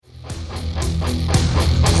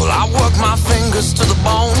I work my fingers to the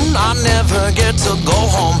bone, I never get to go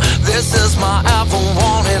home. This is my ever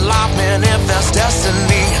wanted life, man, if that's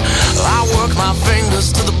destiny. I work my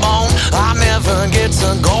fingers to the bone, I never get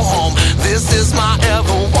to go home. This is my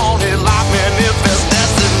ever wanted life, man, if that's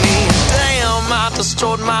destiny. Damn, I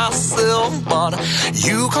destroyed myself, but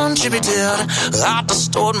you contributed. I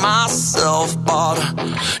destroyed myself, but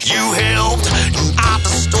you helped. I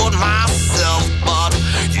destroyed myself, but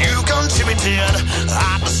you contributed.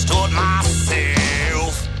 I destroyed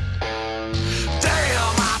myself.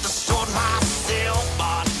 Damn, I destroyed myself,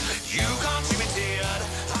 but you contributed.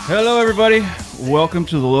 Hello, everybody. Welcome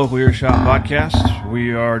to the Local Earshot Podcast.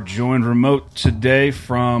 We are joined remote today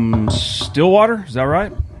from Stillwater. Is that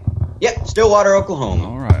right? Yep, Stillwater, Oklahoma.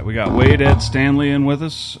 All right. We got Wade, Ed, Stanley in with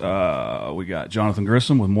us. We got Jonathan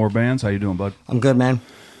Grissom with More Bands. How you doing, bud? I'm good, man.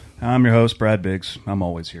 I'm your host, Brad Biggs. I'm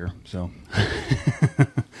always here. So,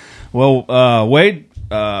 well, Wade,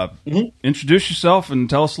 introduce yourself and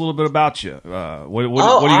tell us a little bit about you. What do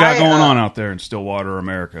you got going on out there in Stillwater,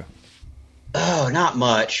 America? Oh, not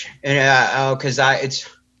much. And because my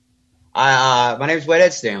name is Wade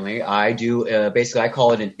Ed Stanley. I do basically I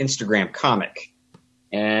call it an Instagram comic.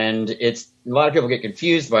 And it's a lot of people get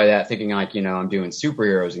confused by that, thinking like, I'm doing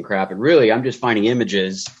superheroes and crap. And really, I'm just finding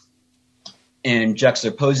images and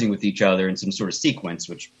juxtaposing with each other in some sort of sequence,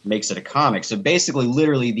 which makes it a comic. So basically,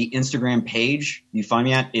 literally, the Instagram page you find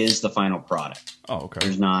me at is the final product. Oh, okay.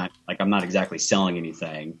 There's not I'm not exactly selling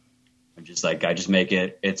anything. I'm just I just make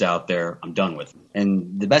it. It's out there. I'm done with it.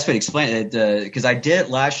 And the best way to explain it, because I did it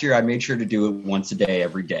last year, I made sure to do it once a day,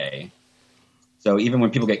 every day. So even when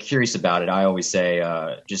people get curious about it, I always say,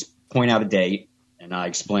 just point out a date, and I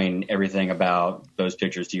explain everything about those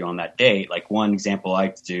pictures to you on that date. Like one example I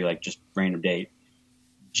like to do, just random date,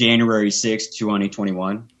 January 6th,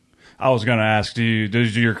 2021. I was going to ask, do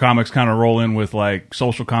your comics kind of roll in with like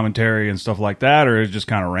social commentary and stuff like that, or is it just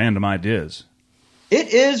kind of random ideas? It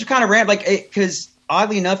is kind of random, because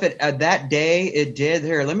oddly enough, at that day, it did.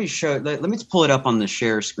 Here, let me pull it up on the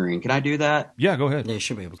share screen. Can I do that? Yeah, go ahead. Yeah, you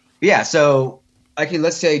should be able to. Yeah, so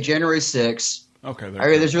let's say January 6th. Okay.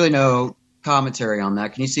 There's really no commentary on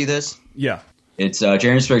that. Can you see this? Yeah. It's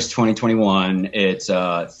January 6th, 2021. It's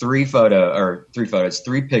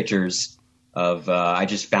three pictures of I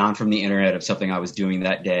just found from the internet of something I was doing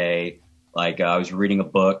that day. I was reading a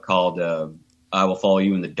book called I Will Follow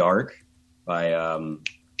You in the Dark by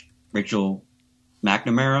Rachel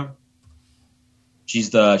McNamara.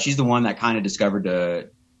 She's the one that kind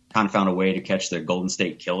of found a way to catch the Golden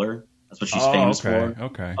State Killer. That's what she's famous for.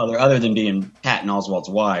 Okay. Other than being Patton Oswalt's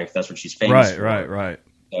wife, that's what she's famous for. Right.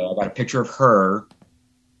 So I got a picture of her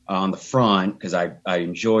on the front because I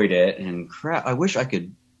enjoyed it. And crap, I wish I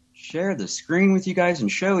could share the screen with you guys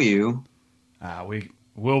and show you.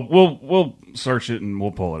 We'll search it and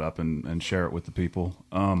we'll pull it up and share it with the people.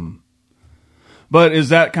 But is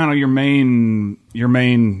that kind of your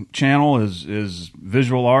main channel is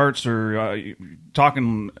visual arts, or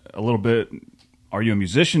talking a little bit? Are you a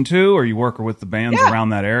musician too, or you work with the bands around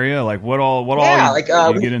that area? What all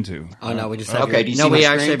you get into? Oh no, we just have okay. we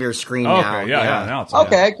actually have your screen now. Okay, yeah. Now it's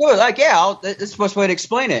okay, good. That's the best way to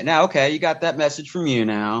explain it. Now, okay, you got that message from you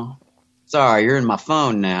now. Sorry, you're in my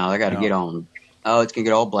phone now. I got to get on. Oh, it's gonna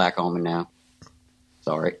get all black on me now.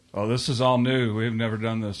 Sorry. Oh, this is all new. We've never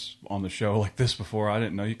done this on the show like this before. I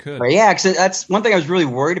didn't know you could. But yeah, because that's one thing I was really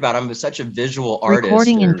worried about. I'm such a visual artist.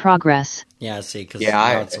 Recording in progress. Yeah, see, because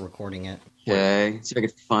it's recording it. Okay, see if I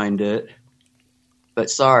can find it. But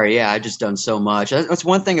sorry, I just done so much. That's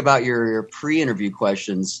one thing about your pre-interview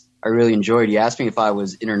questions I really enjoyed. You asked me if I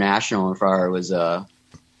was international and if I was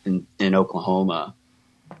in Oklahoma.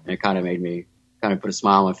 And it kind of made me put a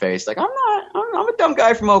smile on my face. I'm a dumb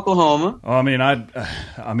guy from Oklahoma. Well,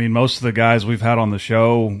 I mean, most of the guys we've had on the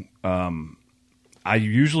show, I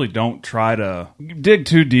usually don't try to dig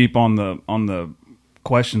too deep on the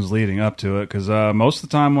questions leading up to it, because most of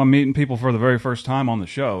the time I'm meeting people for the very first time on the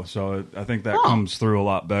show, so I think that comes through a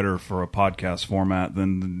lot better for a podcast format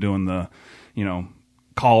than doing the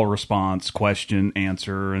call response, question,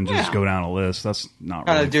 answer, and just go down a list. That's not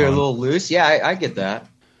really do fun. A little loose. Yeah, I get that.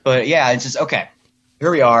 But yeah, it's just okay. Here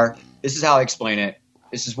we are. This is how I explain it.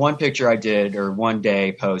 This is one picture I did, or one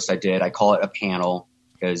day post I did. I call it a panel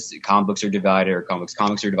because comics are divided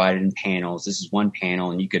in panels. This is one panel,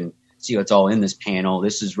 and you can see what's all in this panel.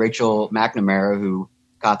 This is Rachel McNamara, who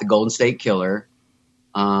caught the Golden State Killer.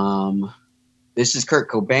 This is Kurt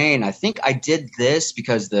Cobain. I think I did this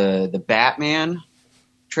because the Batman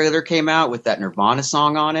trailer came out with that Nirvana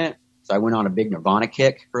song on it. So I went on a big Nirvana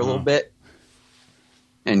kick for a little bit.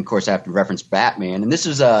 And, of course, I have to reference Batman. And this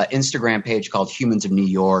is an Instagram page called Humans of New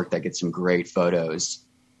York that gets some great photos.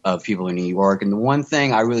 of people in New York. And the one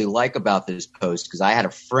thing I really like about this post, because I had a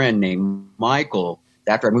friend named Michael,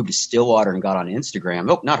 after I moved to Stillwater and got on Instagram.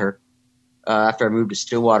 Nope, not her. After I moved to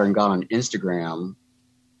Stillwater and got on Instagram,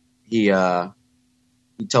 he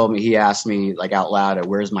told me, he asked me like out loud,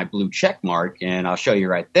 where's my blue check mark? And I'll show you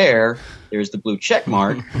right there. There's the blue check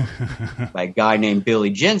mark by a guy named Billy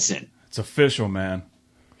Jensen. It's official, man.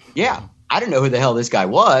 Yeah. I didn't know who the hell this guy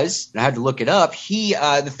was, and I had to look it up.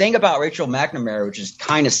 The thing about Rachel McNamara, which is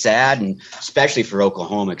kind of sad, and especially for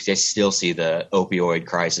Oklahoma, because they still see the opioid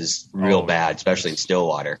crisis real bad, especially in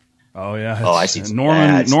Stillwater. Oh yeah. I see.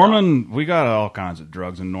 Norman, we got all kinds of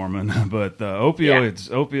drugs in Norman, but the opiates,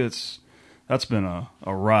 that's been a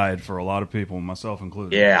ride for a lot of people, myself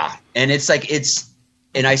included. Yeah, and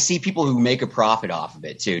and I see people who make a profit off of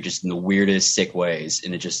it too, just in the weirdest, sick ways,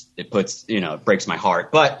 and it breaks my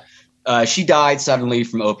heart, but. She died suddenly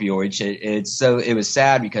from opioids. It was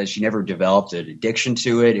sad because she never developed an addiction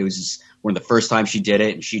to it. It was just one of the first times she did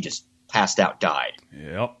it, and she just passed out, died.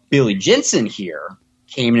 Yep. Billy Jensen here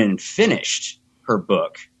came in and finished her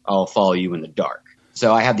book, I'll Follow You in the Dark.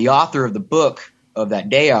 So I had the author of the book of that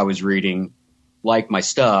day I was reading like my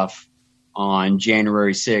stuff on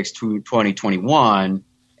January 6th, 2021.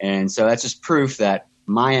 And so that's just proof that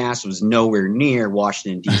my ass was nowhere near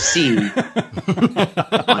Washington, D.C.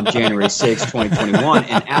 on January 6, 2021.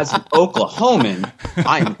 And as an Oklahoman,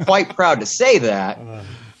 I am quite proud to say that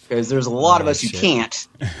because there's a lot of us who can't.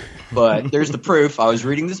 But there's the proof. I was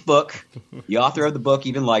reading this book. The author of the book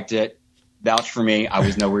even liked it. Vouched for me. I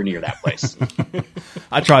was nowhere near that place.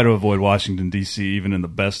 I try to avoid Washington, D.C. even in the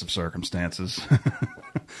best of circumstances.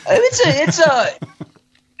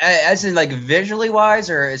 As in, like, visually wise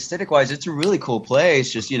or aesthetic wise, it's a really cool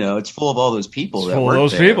place. Just, it's full of all those people that work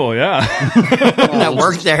there. People, yeah. That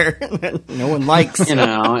work there. No one likes. And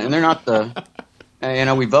they're not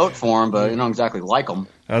we vote for them, but you don't exactly like them.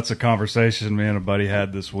 That's a conversation me and a buddy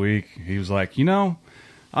had this week. He was like, I don't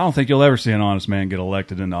think you'll ever see an honest man get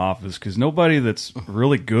elected into office because nobody that's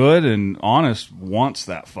really good and honest wants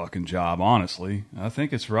that fucking job, honestly. I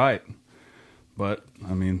think it's right. But,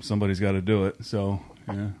 somebody's got to do it, so...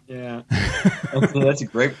 Yeah. That's a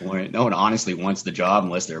great point. No one honestly wants the job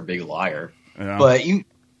unless they're a big liar. Yeah. But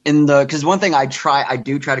because one thing I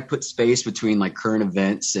do try to put space between like current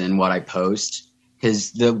events and what I post.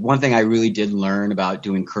 Because the one thing I really did learn about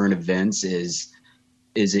doing current events is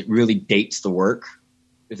it really dates the work,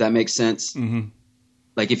 if that makes sense. Mm-hmm.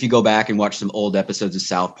 Like if you go back and watch some old episodes of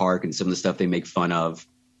South Park and some of the stuff they make fun of,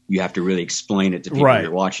 you have to really explain it to people who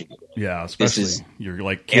are watching it. Yeah, especially you're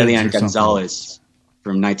like Elian Gonzalez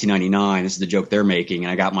from 1999. This is the joke they're making,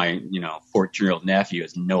 and I got my 14-year-old nephew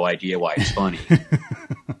has no idea why it's funny.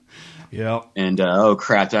 Yeah. And my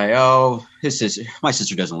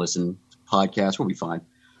sister doesn't listen to podcasts. We'll be fine.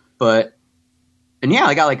 I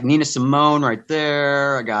got like Nina Simone right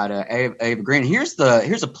there. I got Ava Green. Here's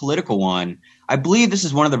a political one. I believe this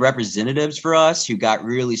is one of the representatives for us who got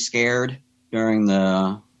really scared during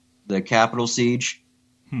the Capitol siege.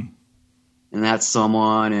 And that's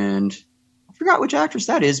someone, and I forgot which actress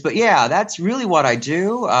that is, but yeah, that's really what I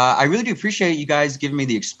do. I really do appreciate you guys giving me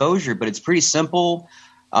the exposure, but it's pretty simple.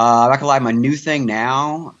 I'm not gonna lie, my new thing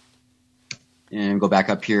now, and go back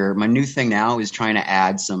up here, my new thing now is trying to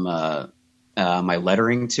add some my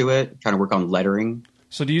lettering to it, trying to work on lettering.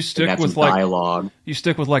 So do you stick with like dialogue? You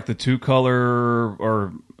stick with like the 2-color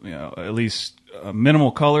or at least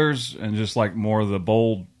minimal colors and just like more of the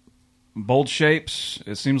bold shapes?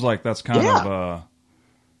 It seems like that's kind of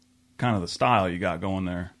the style you got going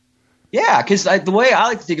there. Yeah, because the way I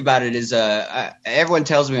like to think about it is everyone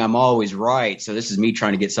tells me I'm always right, so this is me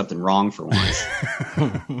trying to get something wrong for once.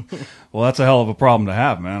 Well, that's a hell of a problem to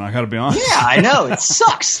have, man. I got to be honest. Yeah, I know. It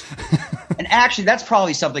sucks. And actually, that's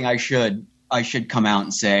probably something I should come out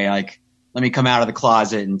and say, like, let me come out of the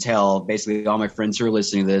closet and tell basically all my friends who are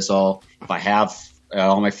listening to this, if I have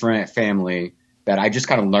all my family, that I just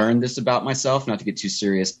kind of learned this about myself, not to get too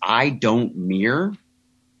serious. I don't mirror,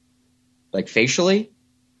 like facially.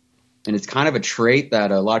 And it's kind of a trait that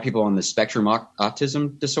a lot of people on the spectrum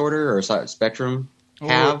autism disorder or spectrum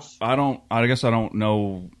have. I guess I don't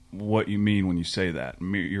know what you mean when you say that.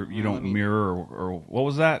 You don't mirror or what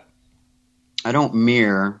was that? I don't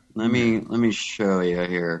mirror. Let me show you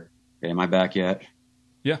here. Okay, am I back yet?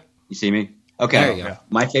 Yeah. You see me? Okay. There you go.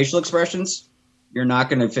 My facial expressions, you're not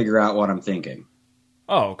going to figure out what I'm thinking.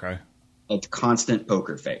 Oh, okay. It's constant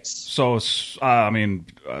poker face. So,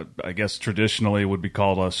 I guess traditionally it would be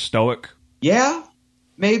called a stoic. Yeah,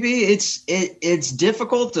 maybe it's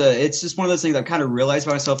difficult it's just one of those things I've kind of realized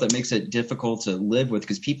by myself that makes it difficult to live with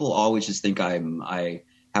because people always just think I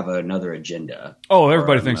have another agenda. Oh,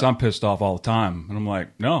 everybody thinks I'm pissed off all the time. And I'm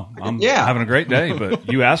like, no, I'm having a great day. But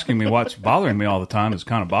you asking me what's bothering me all the time is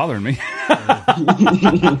kind of bothering me.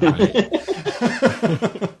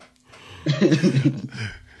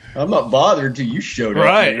 I'm not bothered till you showed up.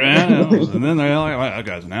 Right, man. And then they're like, that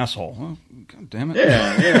guy's an asshole. Well, God damn it.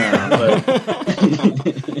 Yeah.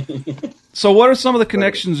 But... So what are some of the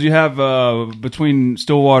connections you have between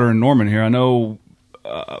Stillwater and Norman here? I know...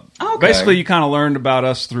 Basically, you kind of learned about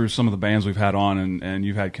us through some of the bands we've had on, and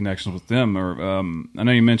you've had connections with them. Or I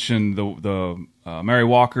know you mentioned the Mary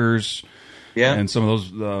Walkers, and some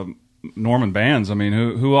of those Norman bands. I mean,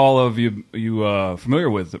 who all of you familiar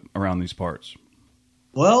with around these parts?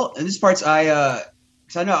 Well, in these parts, I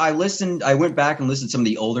know I went back and listened to some of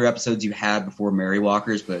the older episodes you had before Mary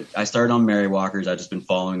Walkers, but I started on Mary Walkers. I've just been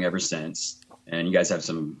following ever since. And you guys have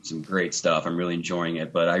some great stuff. I'm really enjoying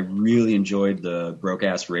it. But I really enjoyed the Broke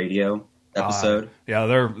Ass Radio episode. Yeah,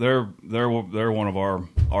 they're one of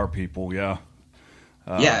our people. Yeah.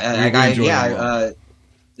 Nolan.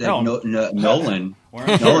 Nolan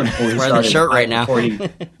wearing the shirt right now.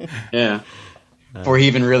 Before he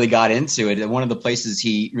even really got into it, one of the places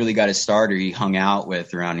he really got his start, or he hung out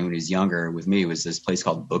with around when he was younger with me, was this place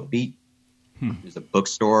called Bookbeat. It was a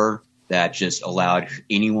bookstore that just allowed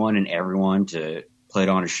anyone and everyone to play it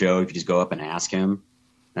on a show if you just go up and ask him.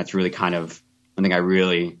 That's really kind of one thing I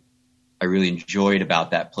really enjoyed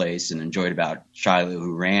about that place and enjoyed about Shiloh,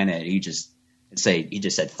 who ran it. He just said,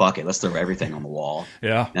 fuck it, let's throw everything on the wall.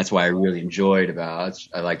 Yeah. And that's why I really I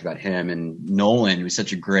liked about him. And Nolan, who's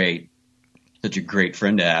such a great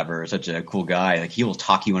friend to have, or such a cool guy. Like, he will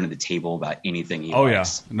talk you under the table about anything he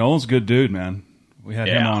likes. Yeah. Nolan's a good dude, man. We had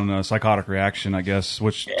him on Psychotic Reaction, I guess,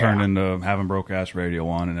 which turned into having Broke Ass Radio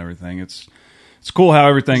on and everything. It's cool how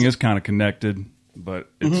everything is kind of connected, but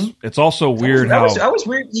it's also weird I was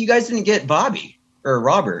weird you guys didn't get Bobby or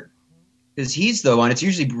Robert, because he's the one. It's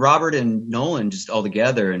usually Robert and Nolan just all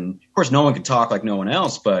together, and of course Nolan could talk like no one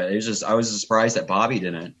else, but it's just I was surprised that Bobby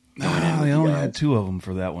didn't. We only had two of them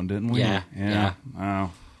for that one, didn't we? Yeah.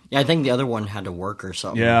 Oh. Yeah, I think the other one had to work or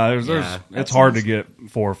something. Yeah, it's hard to get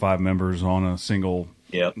 4 or 5 members on a single.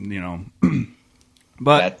 Yep.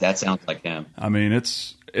 But that sounds like him. I mean,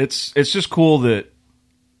 it's just cool that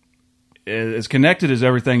as connected as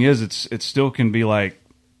everything is, it still can be like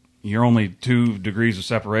you're only 2 degrees of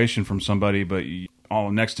separation from somebody, but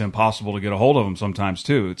all next to impossible to get a hold of them sometimes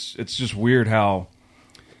too. It's just weird how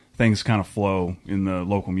things kind of flow in the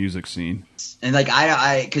local music scene. And like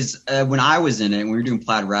because when I was in it, when we were doing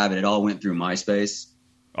Plaid Rabbit, it all went through MySpace.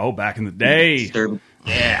 Oh, back in the day.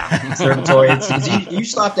 Conservatory. You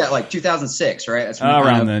stopped at like 2006, right? That's when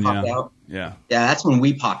around then, out. Yeah. Yeah, that's when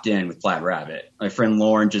we popped in with Plaid Rabbit. My friend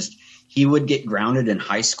Lauren he would get grounded in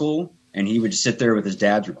high school, and he would just sit there with his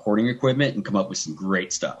dad's recording equipment and come up with some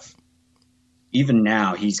great stuff. Even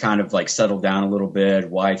now, he's kind of like settled down a little bit,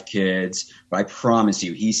 wife, kids, but I promise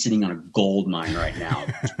you, he's sitting on a gold mine right now.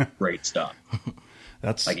 Great stuff.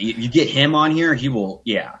 That's like you get him on here, he will.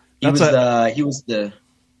 Yeah, he was the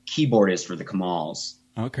keyboardist for the Kamals.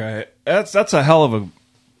 Okay, that's a hell of a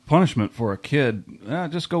punishment for a kid.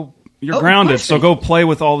 Just go. You're grounded, so go play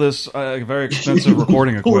with all this very expensive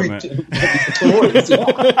recording equipment.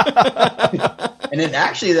 And then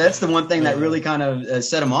actually, that's the one thing that really kind of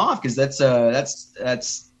set him off, because that's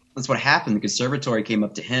what happened. The conservatory came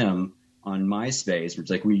up to him on MySpace, which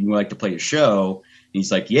like, "We like to play a show." And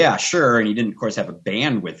he's like, "Yeah, sure." And he didn't, of course, have a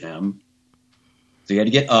band with him, so he had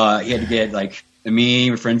to get like me,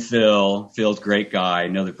 my friend Phil. Phil's a great guy,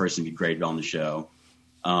 another person would be great on the show,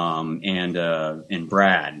 and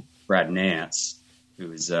Brad Nance,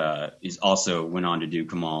 who is also went on to do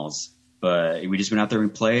Kamals. But we just went out there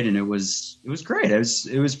and played, and it was great.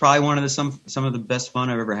 It was probably one of some of the best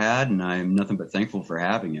fun I've ever had, and I'm nothing but thankful for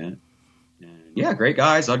having it. And yeah, great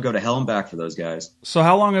guys. I'd go to hell and back for those guys. So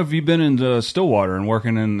how long have you been in Stillwater and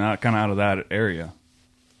working in kind of out of that area?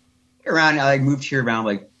 I moved here around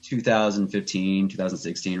like 2015,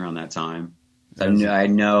 2016, around that time. So I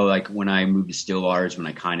know like when I moved to Stillwater is when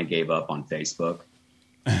I kind of gave up on Facebook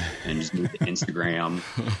and just moved to Instagram.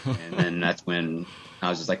 And then that's when I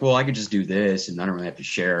was just like, well, I could just do this, and I don't really have to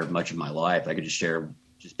share much of my life. I could just share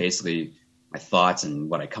just basically my thoughts and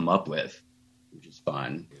what I come up with, which is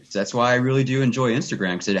fun. So that's why I really do enjoy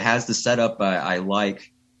Instagram, because it has the setup I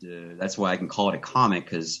like. That's why I can call it a comic,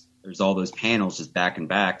 because there's all those panels just back and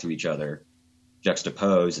back to each other,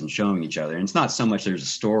 juxtaposed and showing each other. And it's not so much there's a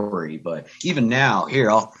story, but even now, here,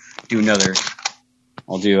 I'll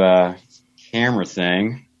do a camera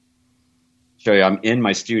thing. Show you, I'm in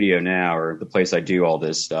my studio now, or the place I do all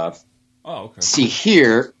this stuff. Oh, okay. See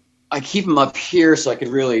here, I keep them up here so I could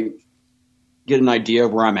really get an idea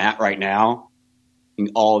of where I'm at right now,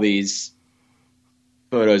 and all these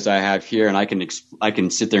photos I have here, and I can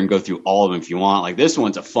sit there and go through all of them if you want. Like this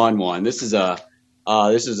one's a fun one. This is a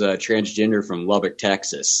transgender from Lubbock,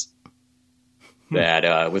 Texas.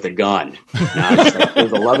 That with a gun.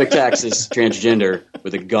 There's a Lubbock, Texas transgender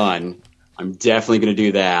with a gun. I'm definitely going to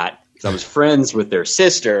do that because I was friends with their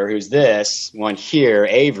sister, who's this one here,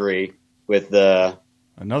 Avery, with the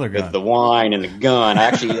another gun, with the wine and the gun.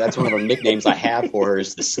 Actually, that's one of the nicknames I have for her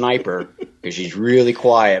is the sniper because she's really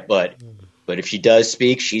quiet, but if she does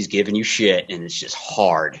speak, she's giving you shit, and it's just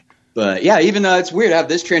hard. But yeah, even though it's weird, I have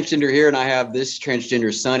this transgender here, and I have this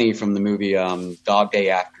transgender Sonny from the movie Dog Day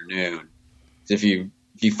Afternoon. If you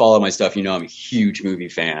follow my stuff, you know I'm a huge movie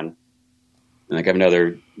fan. And like I have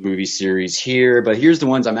another movie series here, but here's the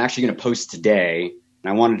ones I'm actually going to post today.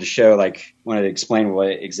 And I wanted to explain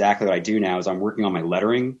exactly what I do now is I'm working on my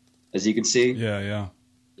lettering, as you can see. Yeah.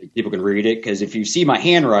 People can read it because if you see my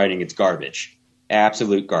handwriting, it's garbage,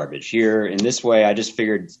 absolute garbage. Here in this way, I just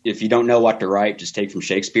figured if you don't know what to write, just take from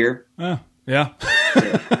Shakespeare. Yeah. And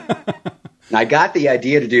I got the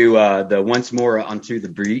idea to do the Once More Onto the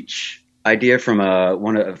Breach idea from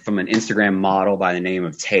an Instagram model by the name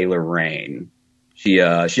of Taylor Rain. She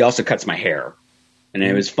also cuts my hair, and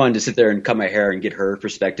it was fun to sit there and cut my hair and get her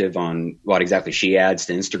perspective on what exactly she adds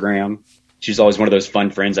to Instagram. She's always one of those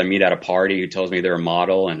fun friends I meet at a party who tells me they're a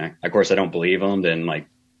model, and of course I don't believe them. Then like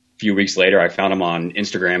a few weeks later, I found them on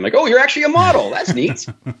Instagram. Like, oh, you're actually a model. That's neat.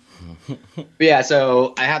 But yeah,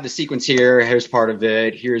 so I have the sequence here. Here's part of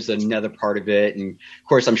it. Here's another part of it, and of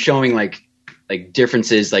course I'm showing like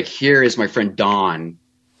differences. Like here is my friend Don,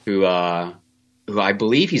 who I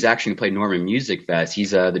believe he's actually played Norman Music Fest.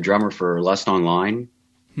 He's the drummer for Lust Online.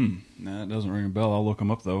 Nah, it doesn't ring a bell. I'll look him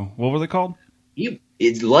up though. What were they called?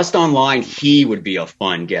 It's Lust Online. He would be a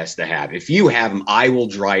fun guest to have. If you have him, I will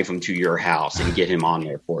drive him to your house and get him on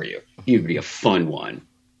there for you. He would be a fun one.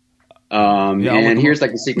 And here's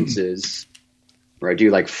like the sequences where I do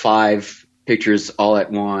like 5 pictures all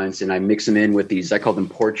at once, and I mix them in with these. I call them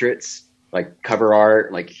portraits. Like cover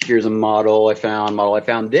art, like here's a model I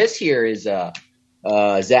found. This here is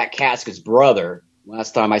Zach Caskett's brother.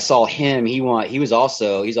 Last time I saw him, he's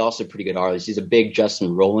also a pretty good artist. He's a big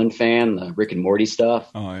Justin Roiland fan, the Rick and Morty stuff.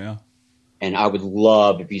 Oh yeah. And I would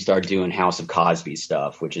love if he started doing House of Cosby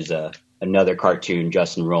stuff, which is another cartoon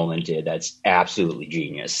Justin Roiland did that's absolutely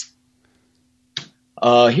genius.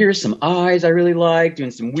 Here's some eyes I really like,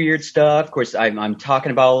 doing some weird stuff. Of course, I'm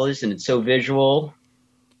talking about all this, and it's so visual.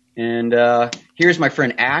 And here's my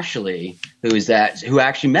friend Ashley, who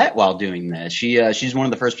actually met while doing this. She's one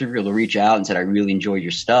of the first people to reach out and said, I really enjoy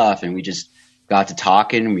your stuff. And we just got to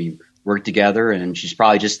talking, and we worked together. And she's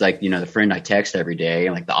probably just like, the friend I text every day,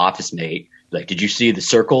 and like the office mate. Like, did you see The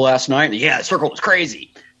Circle last night? And, yeah, The Circle was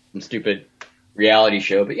crazy. Some stupid reality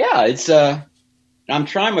show. But yeah, it's I'm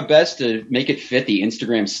trying my best to make it fit the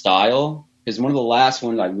Instagram style. Because one of the last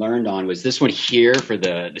ones I learned on was this one here for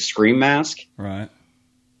the Scream mask. Right.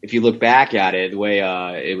 If you look back at it, the way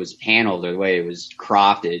it was paneled or the way it was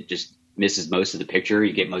cropped, it just misses most of the picture.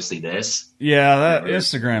 You get mostly this. Yeah, that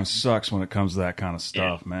Instagram sucks when it comes to that kind of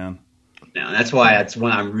stuff, man. No, that's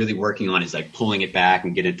what I'm really working on is like pulling it back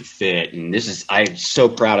and get it to fit. And I'm so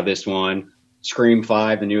proud of this one. Scream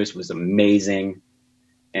 5, the newest, was amazing.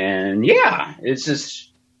 And yeah,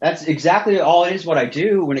 that's exactly all it is what I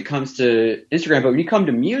do when it comes to Instagram. But when you come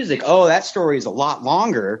to music, that story is a lot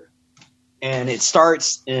longer. And it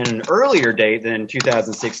starts in an earlier date than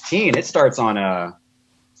 2016. It starts on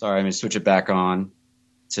sorry, I'm going to switch it back on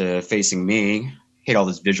to facing me. Hate all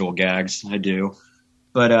those visual gags. I do.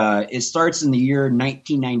 But it starts in the year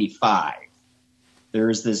 1995. There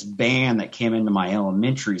was this band that came into my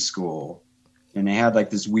elementary school, and they had like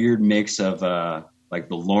this weird mix of like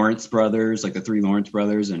the Lawrence brothers, like the 3 Lawrence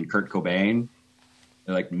brothers and Kurt Cobain.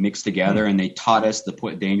 They're like mixed together, and they taught us the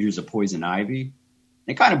dangers of poison ivy.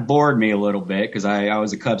 It kind of bored me a little bit because I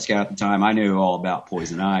was a Cub Scout at the time. I knew all about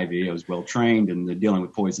poison ivy. I was well trained in dealing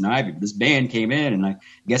with poison ivy. But this band came in, and I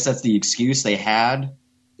guess that's the excuse they had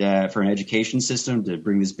for an education system to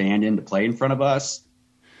bring this band in to play in front of us.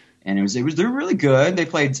 And they're really good. They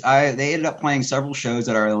ended up playing several shows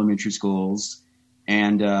at our elementary schools.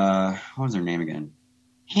 And what was their name again?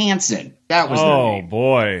 Hanson. That was their name. Oh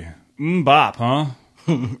boy, Bop, huh?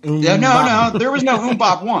 No, there was no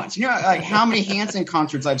Bop once. You know, like how many Hanson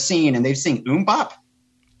concerts I've seen, and they've seen Bop?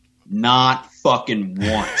 Not fucking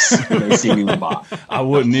once. They've seen Bop. I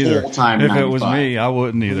wouldn't either. If 95. It was me, I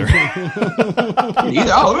wouldn't either.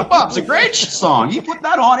 Bop's a great song. You put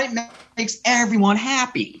that on, it makes everyone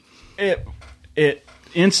happy. It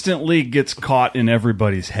instantly gets caught in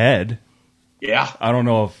everybody's head. Yeah. I don't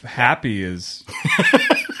know if happy is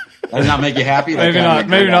Does not make you happy? maybe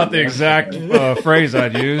not the exact phrase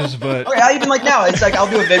I'd use, but okay, even like now, it's like I'll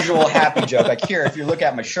do a visual happy joke. Like here, if you look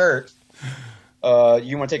at my shirt,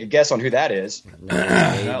 you want to take a guess on who that is?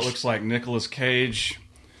 That looks like Nicolas Cage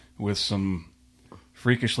with some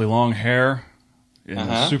freakishly long hair in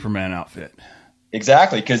a Superman outfit.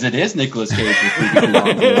 Exactly, because it is Nicolas Cage with freakishly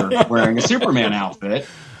long hair wearing a Superman outfit.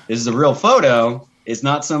 This is a real photo. It's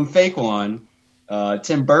not some fake one.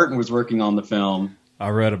 Tim Burton was working on the film. I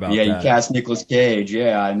read about that. Yeah, he cast Nicolas Cage,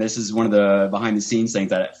 and this is one of the behind-the-scenes things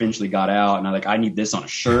that eventually got out, and I need this on a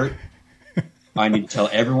shirt. I need to tell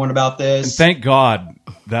everyone about this. And thank God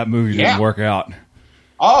that movie didn't work out.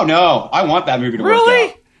 Oh, no. I want that movie to work Really?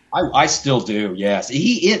 out. I still do, yes.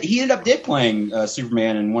 He ended up playing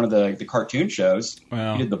Superman in one of the cartoon shows.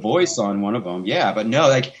 Wow. He did the voice on one of them, yeah. But no,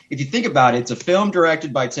 like, if you think about it, it's a film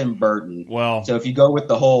directed by Tim Burton. Well, so if you go with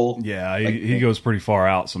the whole... Yeah, he goes pretty far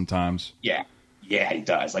out sometimes. Yeah, he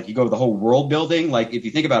does. Like, you go with the whole world building. Like, if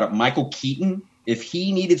you think about it, Michael Keaton, if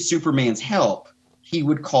he needed Superman's help, he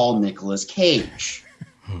would call Nicolas Cage.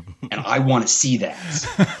 And I want to see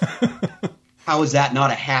that. How is that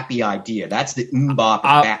not a happy idea? That's the bop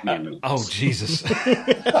of Batman movies. Oh, Jesus.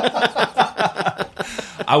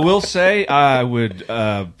 I will say I would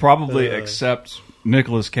probably accept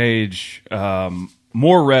Nicolas Cage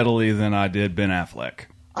more readily than I did Ben Affleck.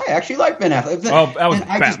 I actually like Ben Affleck. Oh, that was I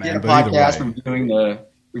Batman, just did a but either podcast way.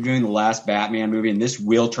 we're doing the last Batman movie, and this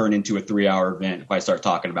will turn into a 3-hour event if I start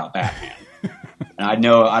talking about Batman. And I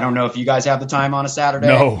don't know if you guys have the time on a Saturday.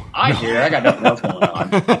 No. I do. I got nothing else going on.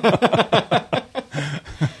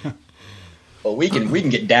 Well, we can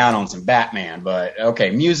get down on some Batman, but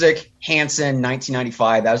okay, music, Hanson,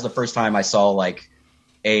 1995. That was the first time I saw like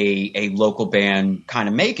a local band kind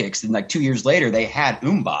of make it. 'Cause then, like 2 years later, they had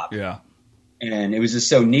Bop. Yeah. And it was just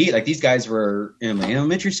so neat. Like, these guys were in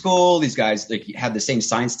elementary school. These guys like had the same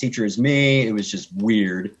science teacher as me. It was just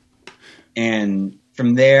weird. And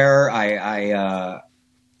from there, I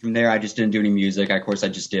just didn't do any music. Of course, I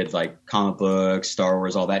just did like comic books, Star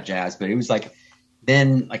Wars, all that jazz. But it was like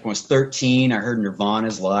then, like when I was 13, I heard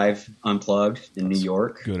Nirvana's live unplugged in New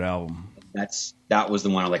York. Good album. That was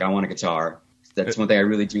the one. I want a guitar. That's one thing I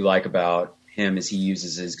really do like about him is he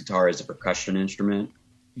uses his guitar as a percussion instrument.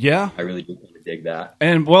 Yeah, I really do kind of dig that.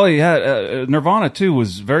 And well, he had Nirvana too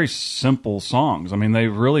was very simple songs. I mean, they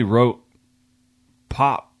really wrote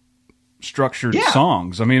pop structured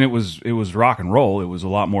songs. I mean, it was rock and roll. It was a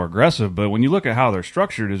lot more aggressive, but when you look at how they're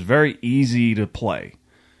structured, it's very easy to play.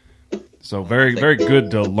 So very very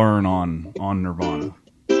good to learn on Nirvana.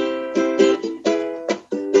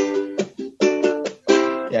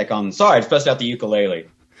 Yeah, sorry, I just busted out the ukulele.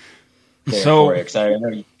 So I know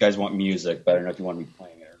you guys want music, but I don't know if you want me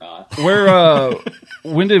playing it or not.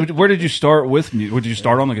 Where did you start with music? Did you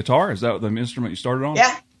start on the guitar? Is that the instrument you started on?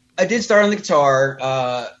 Yeah, I did start on the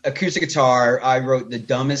guitar, acoustic guitar. I wrote the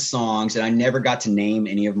dumbest songs, and I never got to name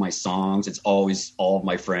any of my songs. It's always all of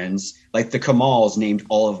my friends. Like the Kamals named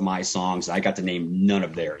all of my songs. I got to name none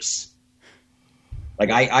of theirs. Like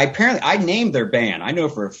I named their band. I know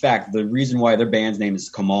for a fact the reason why their band's name is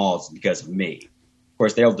Kamals is because of me. Of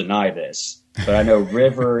course, they'll deny this, but I know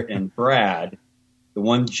River and Brad. The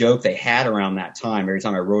one joke they had around that time, every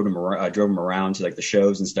time I drove them around to like the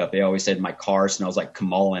shows and stuff, they always said my car smells like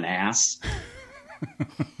Kamal and ass.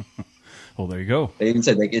 Well, there you go. They even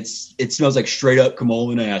said like it smells like straight up Kamal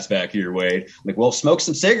and ass back here, Wade. I'm like, well, smoke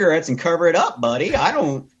some cigarettes and cover it up, buddy. I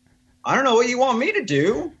don't know what you want me to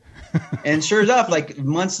do. And sure enough, like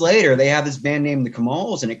months later, they have this band named the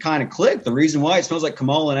Kamals, and it kind of clicked. The reason why it smells like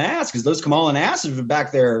Kamal and ass because those Kamal and asses were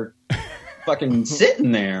back there, fucking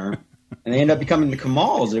sitting there. And they ended up becoming the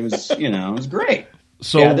Kamals. It was, it was great.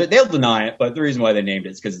 So yeah, they'll deny it, but the reason why they named it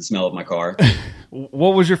is because of the smell of my car.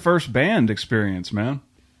 What was your first band experience, man?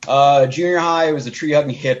 Junior high, it was the Tree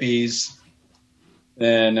Hugging Hippies.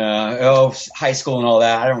 Then, high school and all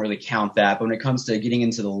that, I don't really count that. But when it comes to getting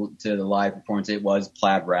into the live performance, it was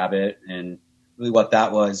Plaid Rabbit. And really what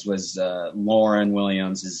that was Lauren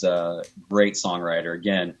Williams is a great songwriter.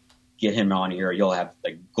 Again, get him on here. You'll have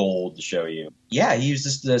like gold to show you. Yeah, he was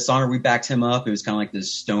just the song. We backed him up. It was kind of like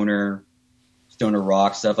this stoner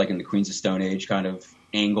rock stuff, like in the Queens of Stone Age kind of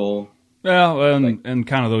angle. Yeah, and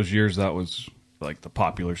kind of those years that was like the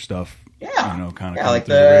popular stuff. Yeah, kind of like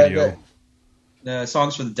through the radio. The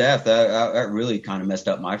Songs for the Deaf that really kind of messed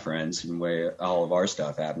up my friends and the way all of our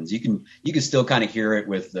stuff happens. You can still kind of hear it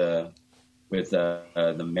with the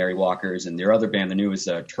Mary Walkers and their other band. The newest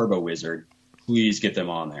Turbo Wizard. Please get them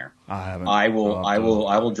on there. I haven't. I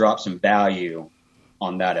will drop some value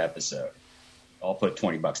on that episode. I'll put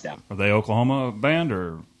 $20 down. Are they Oklahoma band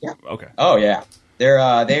or? Yeah. Okay. Oh yeah,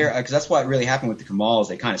 they're because that's what really happened with the Kamals.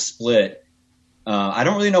 They kind of split. I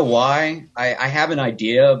don't really know why. I have an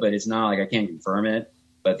idea, but it's not like I can't confirm it.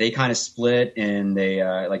 But they kind of split, and they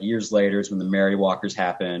like years later is when the Mary Walkers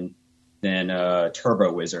happened. Then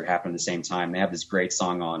Turbo Wizard happened at the same time. They have this great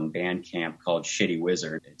song on Bandcamp called "Shitty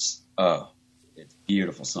Wizard." It's a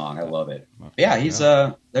beautiful song. I love it. Yeah, he's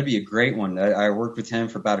that'd be a great one. I worked with him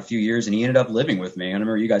for about a few years, and he ended up living with me. I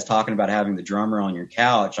remember you guys talking about having the drummer on your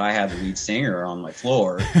couch. I had the lead singer on my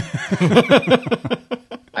floor.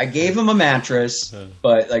 I gave him a mattress,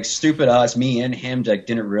 but like stupid us, me and him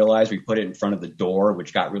didn't realize we put it in front of the door,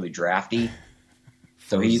 which got really drafty.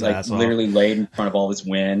 So he literally laid in front of all this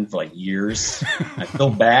wind for like years. I feel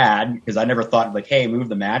bad because I never thought like, hey, move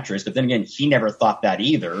the mattress. But then again, he never thought that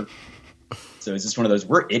either. So it's just one of those,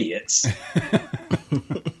 we're idiots.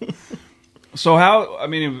 So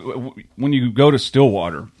when you go to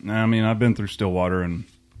Stillwater, I mean, I've been through Stillwater, and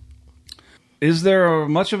is there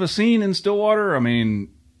much of a scene in Stillwater? I mean,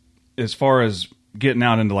 as far as getting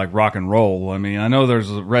out into like rock and roll, I mean, I know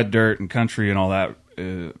there's red dirt and country and all that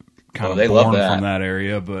kind of born from that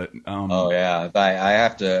area, but oh yeah,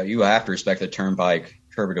 you have to respect the turnpike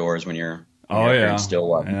curvadors when you're in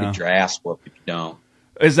Stillwater. You get your ass whooped if you don't.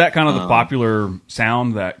 Is that kind of the popular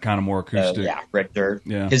sound, that kind of more acoustic? Yeah, red dirt.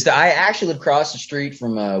 Yeah, because I actually live across the street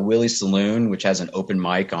from Willie's Saloon, which has an open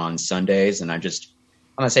mic on Sundays, and I'm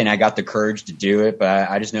not saying I got the courage to do it, but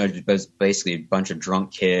I just know it was basically a bunch of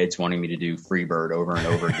drunk kids wanting me to do Freebird over and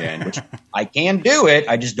over again, which I can do it.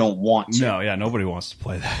 I just don't want to. No, yeah, nobody wants to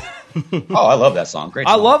play that. Oh, I love that song. Great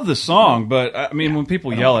song. I love the song, but I mean, when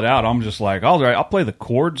people yell it out, I'm just like, all right, I'll play the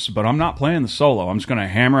chords, but I'm not playing the solo. I'm just going to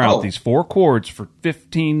hammer out these 4 chords for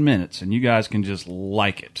 15 minutes, and you guys can just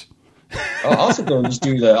like it. I'll also go just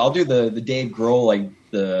I'll do the Dave Grohl, like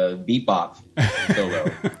the bebop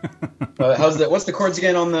solo. What's the chords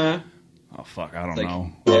again on the? Oh fuck, I don't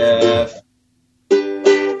know. F.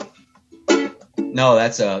 No,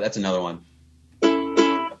 that's another one.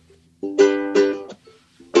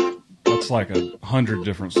 That's like 100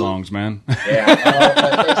 different songs, man. Yeah.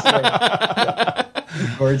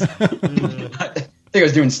 Chords. I think I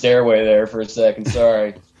was doing Stairway there for a second.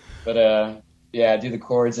 Sorry, but yeah, do the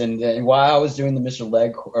chords, and while I was doing the Mr.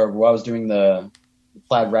 Leg, or while I was doing the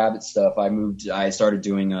Plaid Rabbit stuff, I started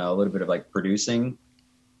doing a little bit of like producing,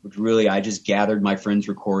 which really I just gathered my friends'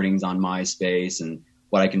 recordings on MySpace and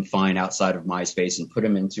what I can find outside of MySpace and put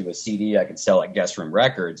them into a CD I could sell at Guest Room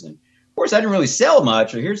Records. And of course, I didn't really sell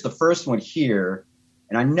much. So here's the first one here,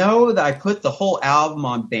 and I know that I put the whole album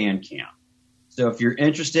on Bandcamp. So if you're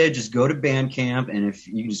interested, just go to Bandcamp, and if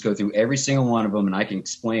you can just go through every single one of them, and I can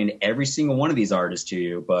explain every single one of these artists to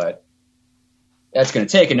you, but that's going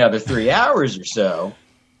to take another 3 hours or so.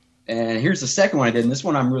 And here's the second one I did, and this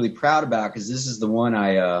one I'm really proud about because this is the one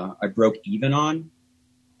I broke even on.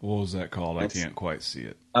 What was that called? I can't quite see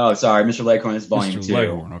it. Oh, sorry, Mr. Leghorn. This is Volume 2. Mr.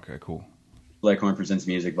 Leghorn. Okay, cool. Leghorn Presents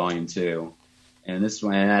Music, Volume 2. And this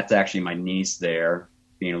one, that's actually my niece there,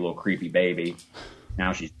 being a little creepy baby.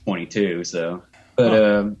 Now she's 22, so.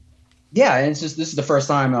 But, yeah, and it's just, this is the first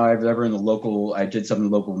time I've ever I did something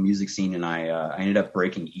in the local music scene, and I ended up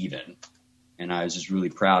breaking even. And I was just really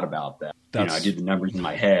proud about that. I did the numbers in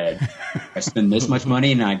my head. I spent this much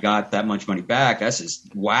money, and I got that much money back. That's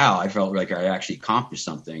just, wow, I felt like I actually accomplished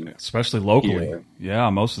something. Especially locally. Here. Yeah,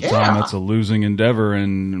 most of the time it's a losing endeavor,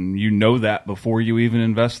 and you know that before you even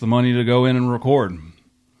invest the money to go in and record.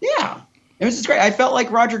 Yeah. It was just great. I felt like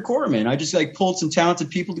Roger Corman. I just like pulled some talented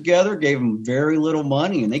people together, gave them very little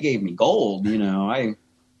money, and they gave me gold. You know,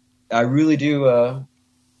 I really do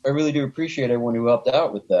appreciate everyone who helped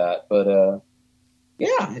out with that. But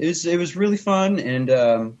yeah, it was really fun. And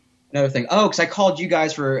another thing, because I called you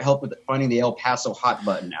guys for help with finding the El Paso Hot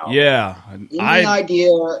Button album. Yeah, any idea?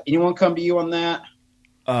 Anyone come to you on that?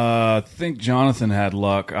 I think Jonathan had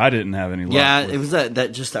luck. I didn't have any luck. Yeah, it was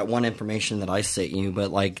that one information that I sent you, but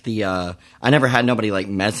like I never had nobody like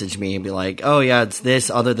message me and be like, oh yeah, it's this,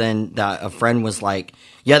 other than that a friend was like,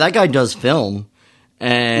 yeah, that guy does film.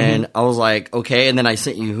 And I was like, okay, and then I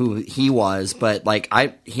sent you who he was, but like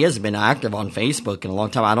he hasn't been active on Facebook in a long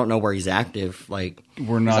time. I don't know where he's active. Like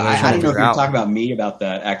we're not. I don't know if you're talking about me about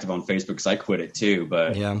that active on Facebook because I quit it too.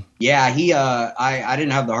 But yeah, he I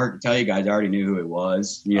didn't have the heart to tell you guys. I already knew who it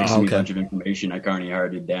was. He sent me a bunch of information. I kind of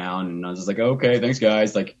already down, and I was just like, okay, thanks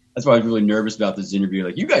guys. Like that's why I was really nervous about this interview.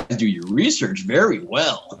 Like you guys do your research very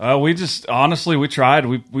well. We just honestly we tried.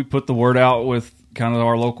 We put the word out with kind of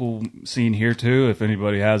our local scene here too. If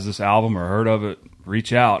anybody has this album or heard of it,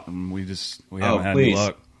 reach out, and we haven't had any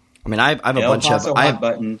luck. I mean, I have a bunch of Hot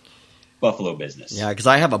Button Buffalo Business. Yeah, because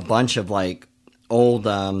I have a bunch of like old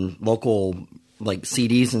local like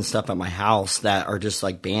CDs and stuff at my house that are just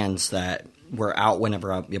like bands that were out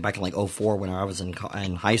whenever back in like 2004 when I was in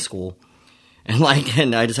high school, and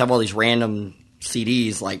I just have all these random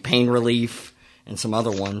CDs like Pain Relief and some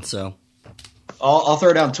other ones. So I'll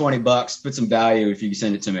throw down $20, put some value if you can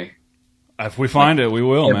send it to me. If we find it, we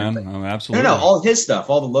will, everything. man. Absolutely. No, all of his stuff,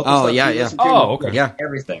 all the local stuff. Yeah. Oh, okay. Yeah.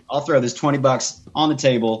 Everything. I'll throw this $20 on the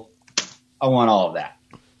table. I want all of that.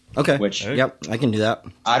 Okay. Which, yep, I can do that.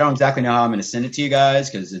 I don't exactly know how I'm going to send it to you guys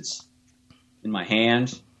because it's in my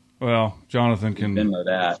hand. Well, Jonathan can Venmo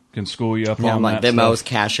that. Can school you up Yeah, on like that Venmo's, stuff.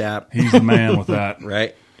 Cash App. He's the man with that.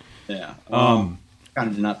 Right. Yeah. Kind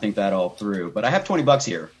of did not think that all through, but I have $20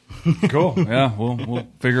 here. Cool. Yeah, we'll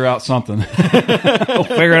figure out something. We'll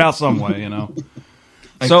figure it out some way,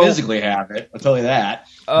 I physically have it. I'll tell you that.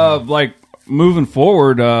 Like moving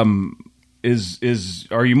forward, are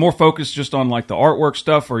you more focused just on like the artwork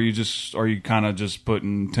stuff, or are you kind of just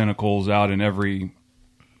putting tentacles out in every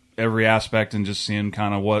aspect and just seeing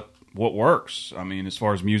kind of what works? I mean, as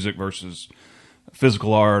far as music versus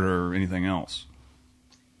physical art or anything else.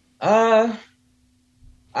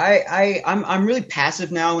 I'm really passive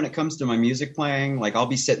now when it comes to my music playing. Like I'll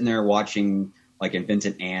be sitting there watching like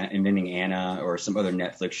Inventing Anna or some other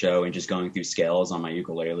Netflix show and just going through scales on my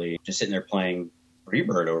ukulele, just sitting there playing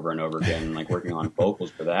Freebird over and over again, and like working on vocals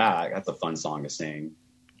for that. That's a fun song to sing.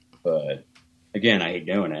 But again, I hate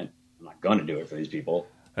doing it. I'm not going to do it for these people.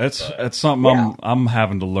 That's something I'm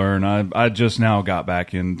having to learn. I just now got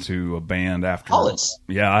back into a band after college.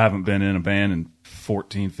 Yeah, I haven't been in a band in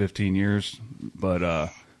 14, 15 years, but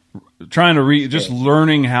trying to just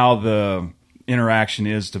learning how the interaction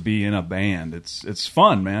is to be in a band. It's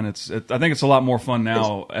fun, man. I think it's a lot more fun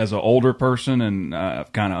now as an older person, and I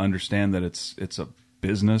kind of understand that it's a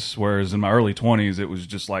business, whereas in my early 20s it was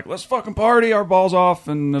just like, let's fucking party our balls off,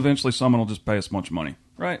 and eventually someone will just pay us a bunch of money.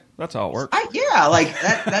 Right? That's how it works.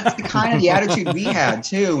 That's the kind of the attitude we had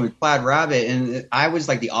too with Plaid Rabbit, and I was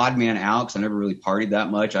like the odd man out because I never really partied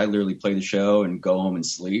that much. I literally play the show and go home and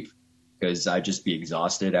sleep because I'd just be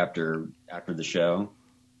exhausted after the show.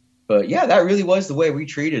 But yeah, that really was the way we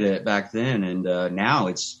treated it back then, and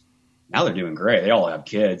now they're doing great. They all have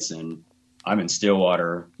kids, and I'm in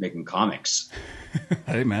Stillwater making comics.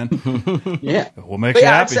 Hey, man. Yeah, we'll make you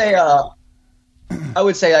happy. I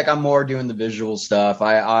would say like I'm more doing the visual stuff.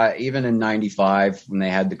 I even in '95 when they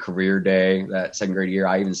had the career day that second grade year,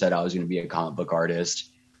 I even said I was going to be a comic book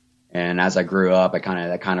artist. And as I grew up, I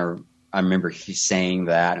remember saying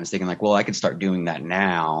that. I was thinking like, well, I could start doing that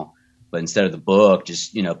now. But instead of the book,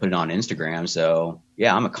 just, put it on Instagram. So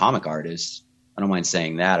yeah, I'm a comic artist. I don't mind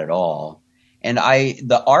saying that at all. And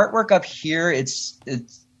the artwork up here, it's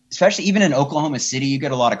especially even in Oklahoma City, you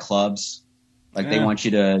get a lot of clubs. Like they want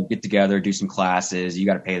you to get together, do some classes. You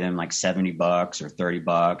got to pay them like $70 or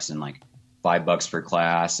 $30 and like $5 per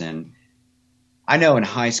class. And I know in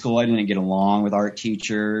high school, I didn't get along with art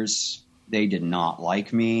teachers. They did not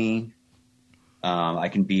like me. I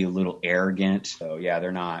can be a little arrogant. So yeah,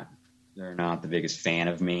 they're not the biggest fan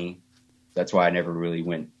of me. That's why I never really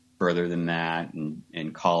went further than that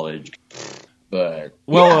in college. But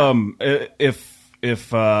if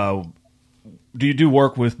do you do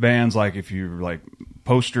work with bands, like if you're like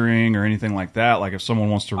postering or anything like that? Like if someone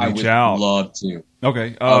wants to reach out, I would love to.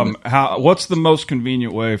 Okay. What's the most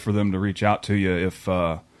convenient way for them to reach out to you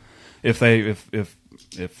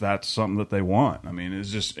if that's something that they want? I mean, is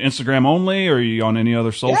just Instagram only, or are you on any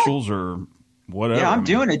other socials or whatever? Yeah, I'm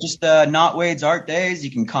doing it. Just Not Wade's Art Days.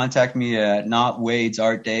 You can contact me at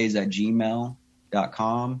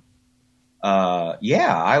notwadesartdays@gmail.com.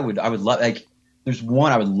 I would love, like, there's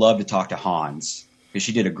one I would love to talk to Hans, because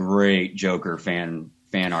she did a great Joker fan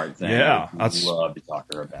art thing. Yeah, I'd love to talk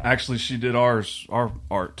to her about. Actually, she did our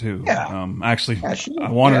art too. Yeah. I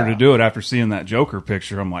wanted her to do it after seeing that Joker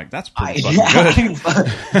picture. I'm like, that's pretty fucking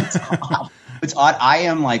good. It's odd. I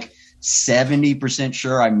am like 70%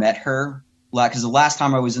 sure I met her, because the last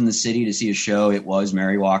time I was in the city to see a show, it was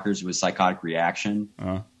Mary Walker's. It was Psychotic Reaction.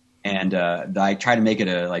 And I tried to make it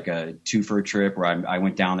a two-for trip where I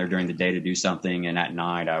went down there during the day to do something, and at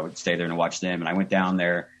night I would stay there and watch them. And I went down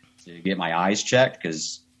there to get my eyes checked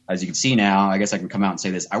because, as you can see now, I guess I can come out and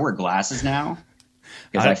say this: I wear glasses now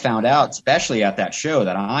because I found out, especially at that show,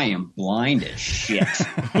 that I am blind as shit.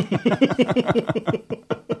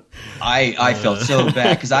 I felt so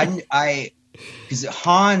bad because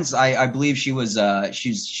Hans, I believe she was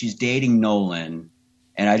she's dating Nolan.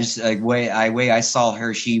 And I just way I saw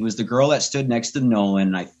her, she was the girl that stood next to Nolan,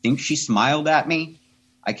 and I think she smiled at me.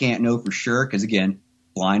 I can't know for sure because, again,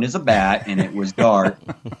 blind as a bat, and it was dark.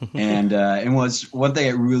 And was one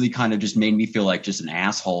thing that really kind of just made me feel like just an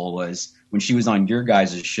asshole was when she was on your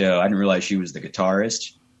guys' show. I didn't realize she was the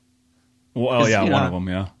guitarist. Well, yeah, one of them,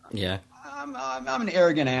 yeah. Yeah. I'm an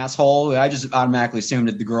arrogant asshole. I just automatically assumed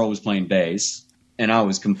that the girl was playing bass, and I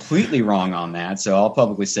was completely wrong on that. So I'll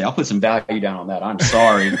publicly say I'll put some value down on that. I'm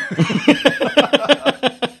sorry.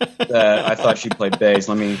 I thought she played bass.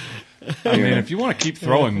 I mean, if you want to keep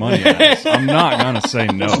throwing money at us, I'm not going to say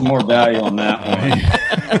no. Some more value on that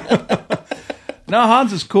one. No,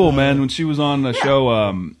 Hans is cool, man. When she was on the show,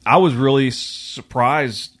 I was really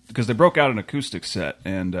surprised because they broke out an acoustic set,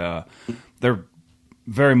 and they're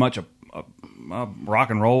very much a rock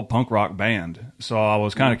and roll punk rock band. So I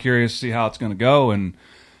was kind of curious to see how it's going to go, and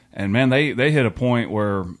man, they hit a point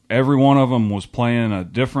where every one of them was playing a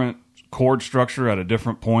different chord structure at a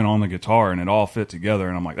different point on the guitar, and it all fit together.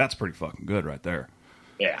 And I'm like, that's pretty fucking good right there.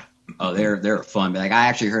 Yeah. Oh, they're fun. Like, I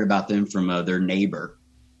actually heard about them from their neighbor.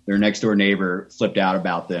 Their next door neighbor flipped out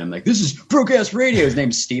about them. Like, this is Broadcast Radio. His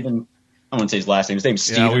name's Steven. I won't say his last name. His name's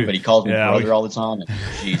Steven, but he calls me brother all the time. And,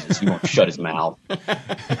 Jesus, he won't shut his mouth.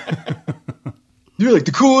 You're like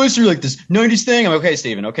the coolest. You're like this 90s thing. I'm okay,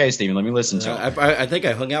 Steven. Okay, Steven. Let me listen to it. I think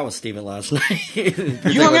I hung out with Steven last night.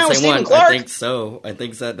 You hung out with Steven Clark? I think so. I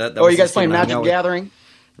think that oh, you guys playing Magic the Gathering?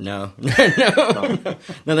 No. No, there's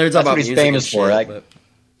That's about what he's music famous and for. shit, Like,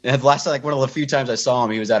 but... last like one of the few times I saw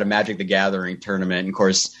him, he was at a Magic the Gathering tournament. And of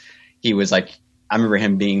course, he was like, I remember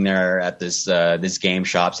him being there at this game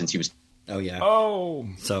shop since he was. Oh yeah. Oh.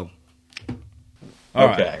 So.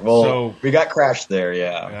 Okay. Right. Well, so, we got crashed there.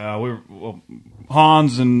 Yeah. Yeah.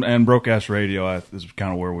 Hans and Broadcast Radio is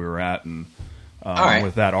kind of where we were at, and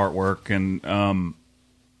with that artwork, and I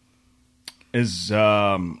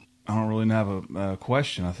don't really have a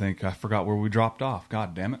question. I think I forgot where we dropped off.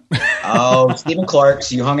 God damn it! Oh, Stephen Clark.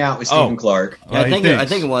 So you hung out with Stephen Clark? Yeah, I think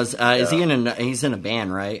it was. Is he he's in a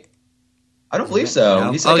band, right? I don't believe so.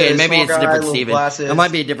 No? He's like maybe it's a different Steven. It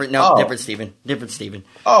might be a different. No, different Steven. Different Steven.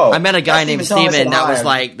 Oh, I met a guy named Steven that was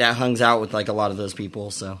like that hangs out with like a lot of those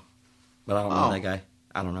people. So. But I don't know that guy.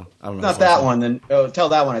 I don't know. Not that one. Then tell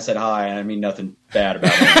that one I said hi. And I mean nothing bad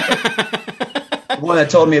about him. The one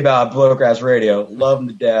that told me about Blowgrass Radio, love him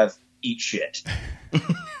to death, eat shit.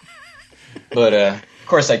 But of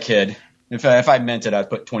course I kid. If I meant it, I'd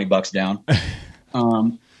put $20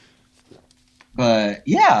 down. But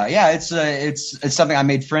yeah, it's something I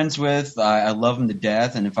made friends with. I love them to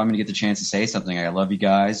death, and if I'm going to get the chance to say something, I love you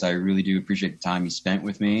guys. I really do appreciate the time you spent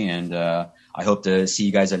with me, and I hope to see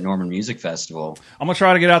you guys at Norman Music Festival. I'm going to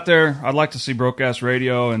try to get out there. I'd like to see Broadcast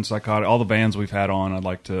Radio and Psychotic, all the bands we've had on. I'd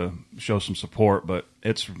like to show some support, but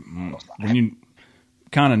it's when you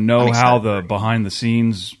kind of know how the behind the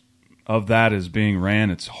scenes of that is being ran,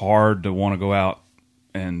 it's hard to want to go out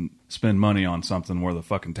and spend money on something where the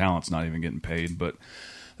fucking talent's not even getting paid. But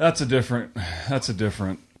that's a different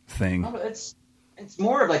thing. No, but it's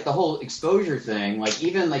more of like the whole exposure thing. Like,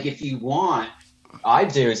 even like if you want, I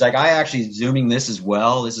do. It's like I actually zooming this as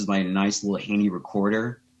well. This is my nice little handy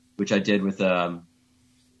recorder, which I did with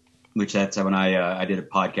which that's when I did a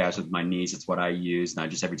podcast with my niece. It's what I use, and I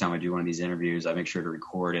just every time I do one of these interviews, I make sure to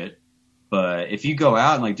record it. But if you go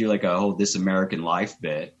out and like do like a whole This American Life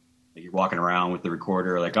bit, like you're walking around with the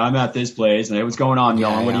recorder, like I'm at this place, and hey, what's going on,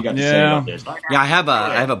 y'all? What do you got to say about this? Yeah, I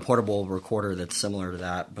have a portable recorder that's similar to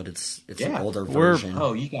that, but it's an older version.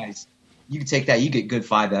 You guys, you can take that. You get good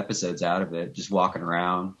 5 episodes out of it, just walking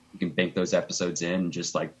around. You can bank those episodes in and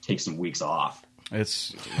just like take some weeks off.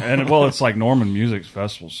 It's like Norman Music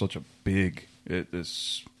Festival is such a big.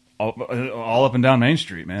 It's all up and down Main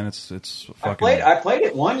Street, man. It's fucking. I played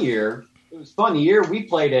it one year. It was fun. The year we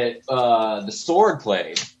played it, the Sword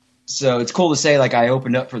played. So it's cool to say, like, I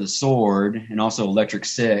opened up for the Sword and also Electric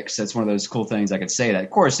Six. That's one of those cool things I could say that. Of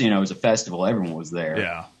course, it was a festival. Everyone was there.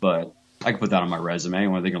 Yeah. But I could put that on my resume.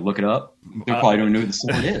 When they can look it up, they probably don't know who the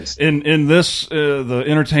Sword is. In this, the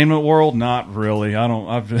entertainment world, not really. I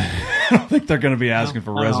don't think they're going to be asking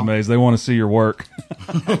for resumes. They want to see your work.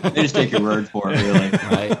 They just take your word for it, really.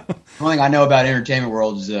 Right? One thing I know about entertainment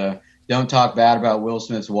world is don't talk bad about Will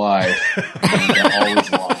Smith's wife. Always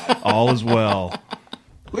lie. All is well.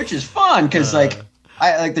 Which is fun because,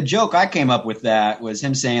 the joke I came up with that was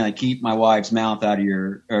him saying, like, keep my wife's name out of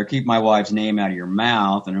your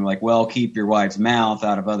mouth, and I'm like, well, keep your wife's mouth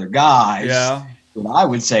out of other guys. Yeah, what I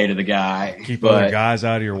would say to the guy, keep other guys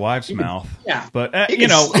out of your wife's mouth. Yeah, but let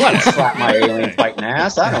him slap my alien fighting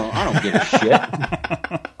ass. I don't give a shit.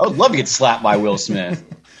 I would love to get slapped by Will Smith.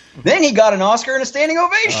 Then he got an Oscar and a standing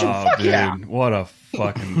ovation. Fuck dude, yeah! What a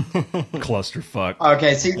fucking clusterfuck.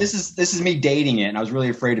 Okay, see, this is me dating it, and I was really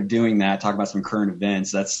afraid of doing that. Talking about some current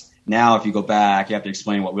events. That's Now, if you go back, you have to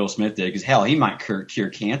explain what Will Smith did because hell, he might cure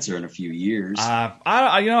cancer in a few years.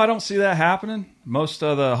 I don't see that happening. Most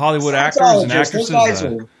of the Hollywood actors and actresses, those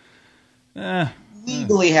guys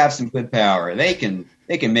legally have some good power. They can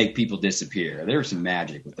make people disappear. There's some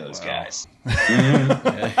magic with those guys.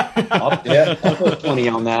 I'll put 20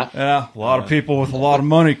 on that. Yeah, a lot of people with a lot of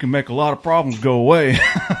money can make a lot of problems go away.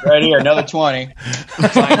 Right here, another 20.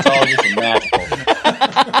 Scientologists are magical.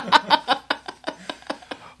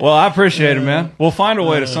 Well, I appreciate it, man. We'll find a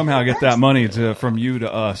way to somehow get that money from you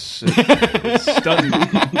to us. It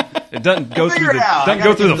doesn't go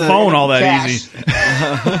through the phone all that cash. easy.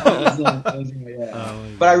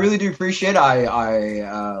 But I really do appreciate it.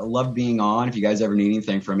 I love being on. If you guys ever need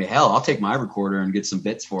anything from me, hell, I'll take my recorder and get some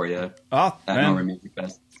bits for you. Oh, man.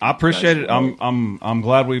 I appreciate it. I'm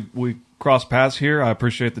glad we crossed paths here. I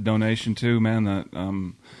appreciate the donation too,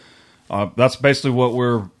 man. That's basically what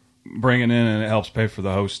we're bringing in, and it helps pay for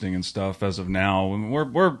the hosting and stuff as of now. And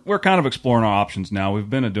we're kind of exploring our options now. We've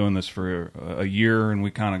been doing this for a year, and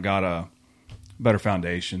we kind of got a better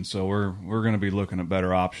foundation. So we're going to be looking at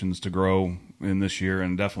better options to grow in this year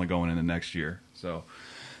and definitely going into next year. So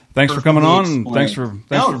thanks for coming on, and thanks for being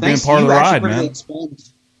part of the ride, man.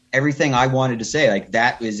 Everything I wanted to say, like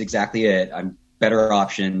that is exactly it. Better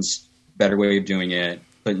options, better way of doing it,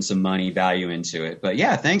 putting some money value into it. But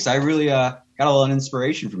yeah, thanks. I really got a lot of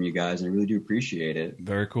inspiration from you guys, and I really do appreciate it.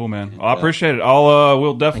 Very cool, man. I appreciate it.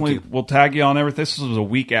 We'll tag you on everything. This is a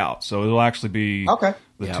week out, so it'll actually be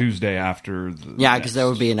Tuesday after. Because there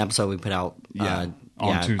would be an episode we put out.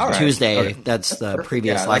 On Tuesday. Right. Tuesday. Okay. That's the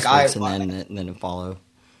previous last week's, and then it follow.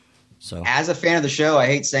 So, as a fan of the show, I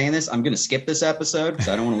hate saying this. I'm going to skip this episode because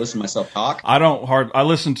I don't want to listen to myself talk. I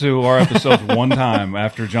listen to our episodes one time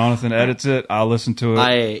after Jonathan edits it. I listen to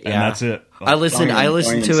it, and that's it. I listen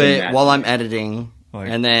to it while I'm editing,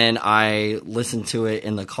 and then I listen to it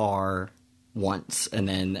in the car once, and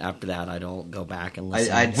then after that, I don't go back and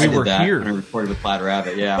listen. We were here when I recorded with Plaid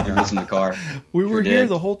Rabbit. Yeah, I listened in the car. We were here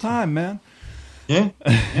the whole time, man. Yeah,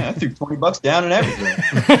 I threw $20 down and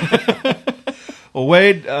everything. Well,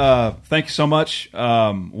 Wade, thank you so much.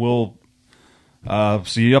 We'll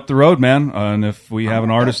see you up the road, man. And if we have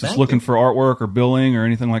an artist that's looking for artwork or billing or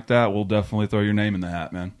anything like that, we'll definitely throw your name in the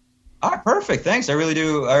hat, man. All right, perfect. Thanks. I really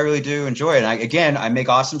do enjoy it. And I make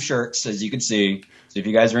awesome shirts, as you can see. So if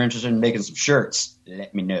you guys are interested in making some shirts,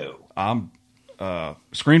 let me know.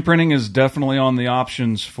 Screen printing is definitely on the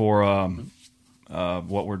options for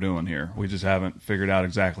what we're doing here. We just haven't figured out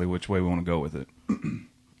exactly which way we want to go with it.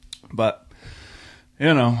 But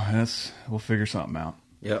we'll figure something out.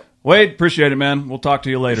 Yep. Wade, appreciate it, man. We'll talk to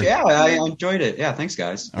you later. Yeah, I enjoyed it. Yeah, thanks,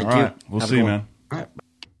 guys. All right. We'll see you, man. All right.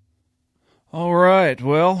 All right.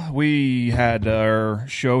 Well, we had our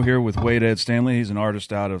show here with Wade Ed Stanley. He's an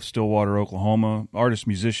artist out of Stillwater, Oklahoma. Artist,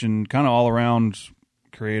 musician, kind of all-around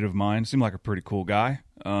creative mind. Seemed like a pretty cool guy.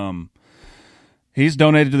 He's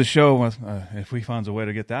donated to the show. If he finds a way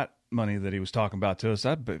to get that money that he was talking about to us,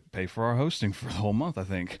 that'd pay for our hosting for the whole month, I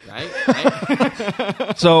think.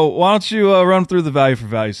 Right. So why don't you run through the value for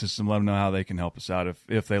value system, let them know how they can help us out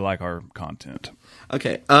if they like our content.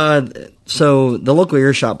 Okay. So the Local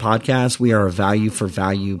Earshot podcast, we are a value for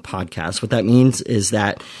value podcast. What that means is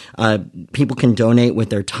that people can donate with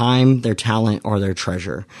their time, their talent, or their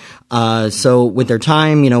treasure. So with their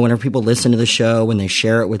time, whenever people listen to the show, when they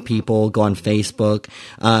share it with people, go on Facebook,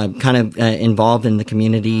 kind of involved in the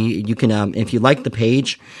community, you can, if you like the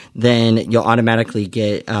page, then you'll automatically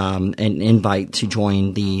get an invite to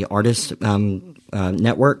join the artist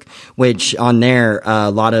network, which on there,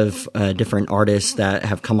 a lot of different artists that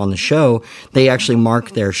have come on the show, they actually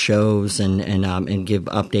mark their shows and give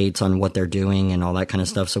updates on what they're doing and all that kind of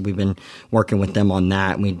stuff. So we've been working with them on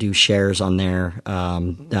that, and we do shares on there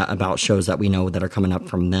about shows that we know that are coming up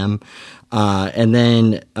from them. And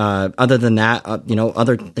then other than that,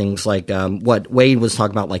 other things like what Wade was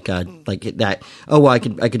talking about, like that. Oh, well, I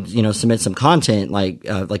could submit some content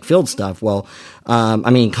like field stuff. Well,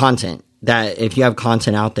 content. That if you have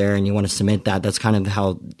content out there and you want to submit that, that's kind of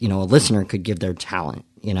how, a listener could give their talent,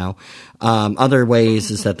 Other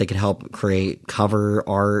ways is that they could help create cover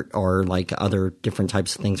art or like other different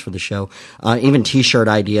types of things for the show. Even t-shirt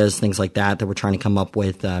ideas, things like that we're trying to come up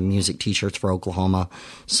with, music t-shirts for Oklahoma.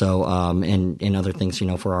 So, and other things,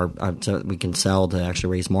 for our, so we can sell to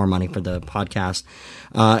actually raise more money for the podcast.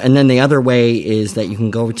 And then the other way is that you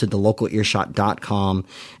can go to thelocalearshot.com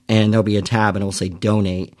and there'll be a tab and it'll say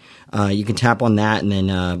donate. You can tap on that, and then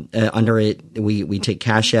under it, we take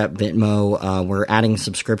Cash App, Venmo. We're adding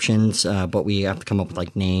subscriptions, but we have to come up with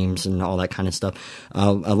like names and all that kind of stuff.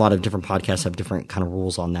 A lot of different podcasts have different kind of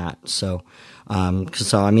rules on that. So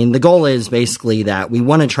I mean, the goal is basically that we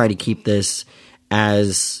want to try to keep this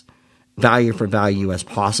as value for value as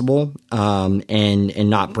possible, and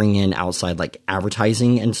not bring in outside like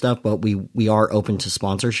advertising and stuff, but we are open to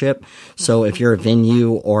sponsorship. So if you're a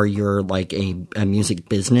venue or you're like a music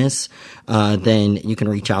business, then you can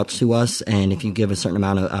reach out to us, and if you give a certain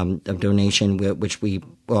amount of donation, which we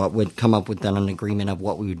would come up with then an agreement of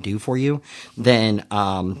what we would do for you, then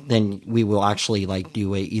we will actually like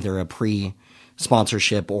do either a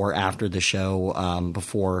pre-sponsorship or after the show,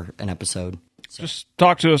 before an episode. So. Just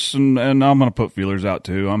talk to us, and I'm going to put feelers out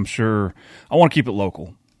too. I'm sure I want to keep it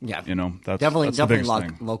local. Yeah, that's definitely the biggest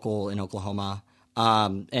thing. Local in Oklahoma.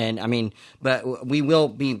 And I mean, but we will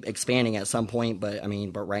be expanding at some point. But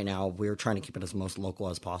right now we're trying to keep it as most local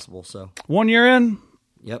as possible. So 1 year in,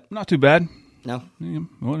 yep, not too bad. No, yeah,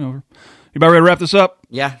 whatever. You about ready to wrap this up?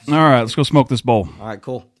 Yeah. All right, let's go smoke this bowl. All right,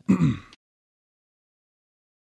 cool.